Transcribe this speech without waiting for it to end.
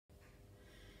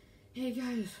Hey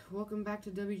guys, welcome back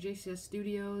to WJCS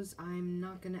Studios. I'm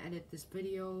not gonna edit this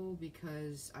video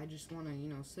because I just wanna,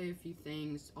 say a few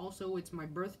things. Also, it's my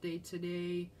birthday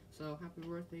today, so happy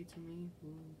birthday to me.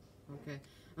 Ooh, okay.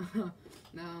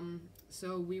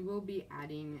 So we will be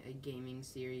adding a gaming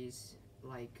series.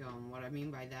 What I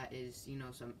mean by that is,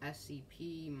 some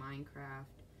SCP, Minecraft,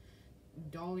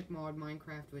 Dalek mod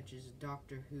Minecraft, which is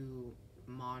Doctor Who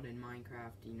mod in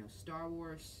Minecraft, Star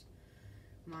Wars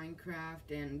Minecraft,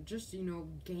 and just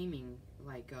gaming.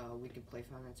 We could play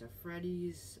Five Nights at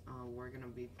Freddy's. We're gonna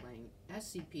be playing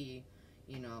SCP.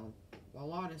 A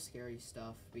lot of scary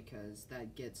stuff because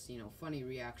that gets funny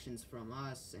reactions from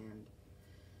us, and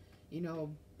you know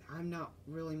I'm not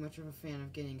really much of a fan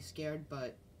of getting scared,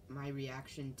 but my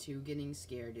reaction to getting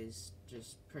scared is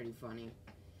just pretty funny.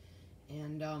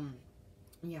 And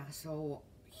yeah, so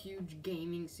huge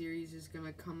gaming series is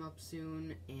gonna come up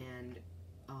soon, and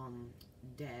um,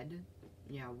 Dead.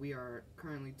 Yeah, we are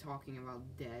currently talking about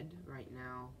Dead right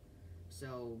now.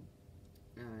 So,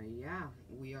 yeah,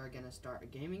 we are gonna start a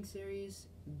gaming series.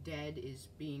 Dead is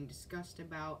being discussed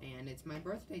about, and it's my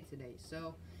birthday today.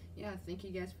 So, yeah, thank you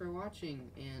guys for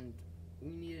watching, and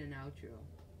we need an outro.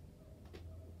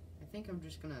 I think I'm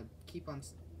just gonna keep on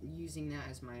using that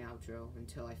as my outro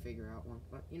until I figure out one.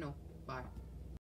 But, bye.